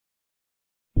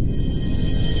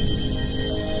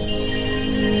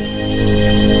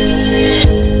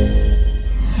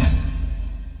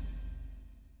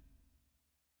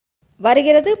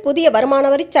வருகிறது புதிய வருமான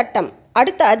வரி சட்டம்.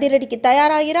 அடுத்த அதிரடிக்கு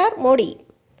தயாராகிறார் மோடி.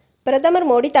 பிரதமர்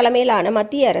மோடி தலைமையிலான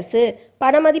மத்திய அரசு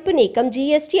பணமதிப்பு நீக்கம்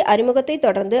ஜிஎஸ்டி அறிமுகத்தை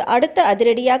தொடர்ந்து அடுத்த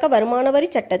அதிரடியாக வருமான வரி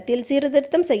சட்டத்தில்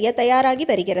சீர்திருத்தம் செய்ய தயாராகி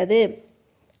வருகிறது.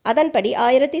 அதன்படி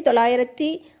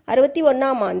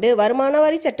 1961ஆம் ஆண்டு வருமான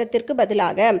வரி சட்டத்திற்கு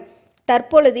பதிலாக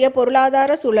தற்பொழுதைய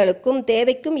பொருளாதார சூழலுக்கும்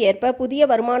தேவைக்கும் ஏற்ப புதிய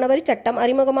வருமான வரி சட்டம்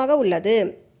அறிமுகமாக உள்ளது.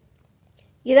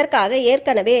 இதற்காக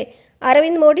ஏற்கனவே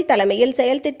அரவிந்த் மோடி தலைமையில்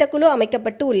செயல் திட்டக்குழு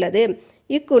அமைக்கப்பட்டு உள்ளது.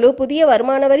 இக்குழு புதிய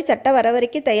வருமான வரி சட்ட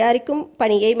வரவறிக்கை தயாரிக்கும்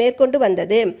பணியை மேற்கொண்டு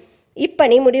வந்தது.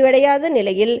 இப்பணி முடிவடையாத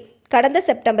நிலையில் கடந்த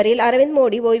செப்டம்பரில் அரவிந்த்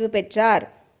மோடி ஓய்வு பெற்றார்.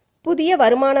 புதிய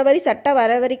வருமான வரி சட்ட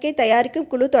வரவறிக்கை தயாரிக்கும்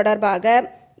குழு தொடர்பாக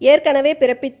ஏற்கனவே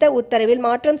பிறப்பித்த உத்தரவில்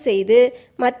மாற்றம் செய்து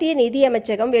மத்திய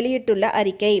நிதியமைச்சகம் வெளியிட்டுள்ள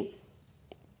அறிக்கை.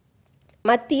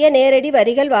 மத்திய நேரடி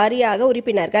வரிகள் வாரியாக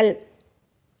உறுப்பினர்கள்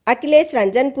அகிலேஷ்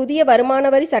ரஞ்சன் புதிய வருமான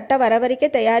வரி சட்ட வரவறிக்கை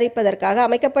தயாரிப்பதற்காக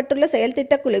அமைக்கப்பட்டுள்ள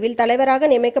செயல்திட்ட குழுவில் தலைவராக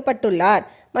நியமிக்கப்பட்டுள்ளார்.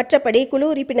 மற்றபடி குழு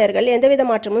உறுப்பினர்கள் எந்தவித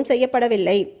மாற்றமும்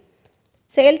செய்யப்படவில்லை.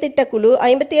 செயல்திட்ட குழு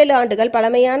 57 ஆண்டுகள்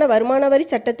பழமையான வருமான வரி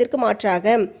சட்டத்திற்கு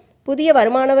மாற்றாக புதிய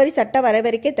வருமான வரி சட்ட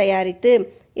வரவறிக்கை தயாரித்து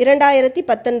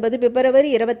 2019 பிப்ரவரி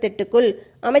 28க்குள்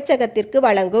அமைச்சகத்திற்கு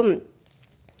வழங்கும்.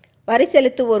 வரி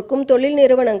செலுத்துவோருக்கும் தொழில்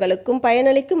நிறுவனங்களுக்கும்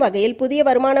பயனளிக்கும் வகையில் புதிய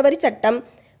வருமான வரி சட்டம்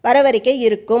வரவறிக்கை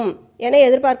இருக்கும் என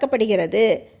எதிர்பார்க்கப்படுகிறது.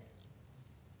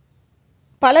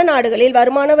 பல நாடுகளில்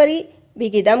வருமான வரி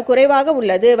விகிதம் குறைவாக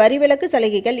உள்ளது. வரி விலக்கு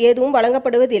சலுகைகள் எதுவும்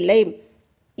வழங்கப்படுவதில்லை.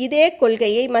 இதே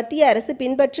கொள்கையை மத்திய அரசு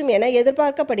பின்பற்றும் என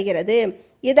எதிர்பார்க்கப்படுகிறது.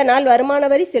 இதனால் வருமான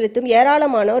வரி செலுத்தும்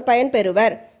ஏராளமானோர்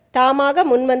பயன்பெறுவர். தாமாக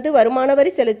முன்வந்து வருமான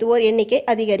வரி செலுத்துவோர் எண்ணிக்கை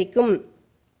அதிகரிக்கும்.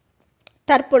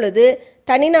 தற்பொழுது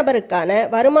தனிநபருக்கான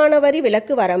வருமான வரி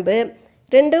விலக்கு வரம்பு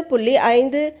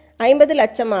 2.50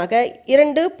 லட்சமாக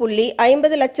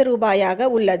 2.50 லட்சம் ரூபாயாக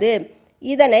உள்ளது.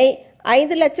 இதனை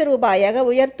 5 லட்சம் ரூபாயாக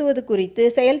உயர்த்துவது குறித்து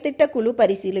செயல்திட்ட குழு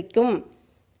பரிசீலிக்கும்.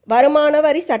 வருமான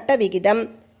வரி சட்ட விகிதம்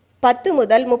 10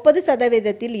 முதல்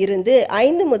 30% இருந்து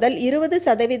 5 முதல்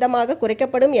 20%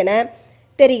 குறைக்கப்படும் என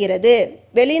தெரிகிறது.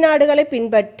 வெளிநாடுகளை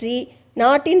பின்பற்றி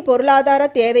நாட்டின் பொருளாதார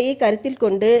தேவையை கருத்தில்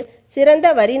கொண்டு சிறந்த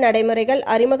வரி நடைமுறைகள்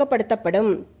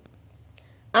அறிமுகப்படுத்தப்படும்.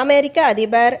 அமெரிக்க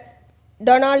அதிபர்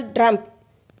டொனால்ட் ட்ரம்ப்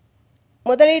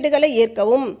முதலீடுகளை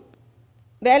ஈர்க்கவும்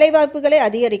வேலைவாய்ப்புகளை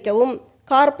அதிகரிக்கவும்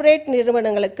கார்ப்பரேட்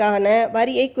நிறுவனங்களுக்கான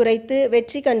வரியை குறைத்து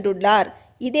வெற்றி கண்டுள்ளார்.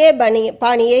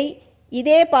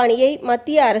 இதே பாணியை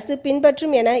மத்திய அரசு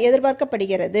பின்பற்றும் என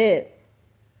எதிர்பார்க்கப்படுகிறது.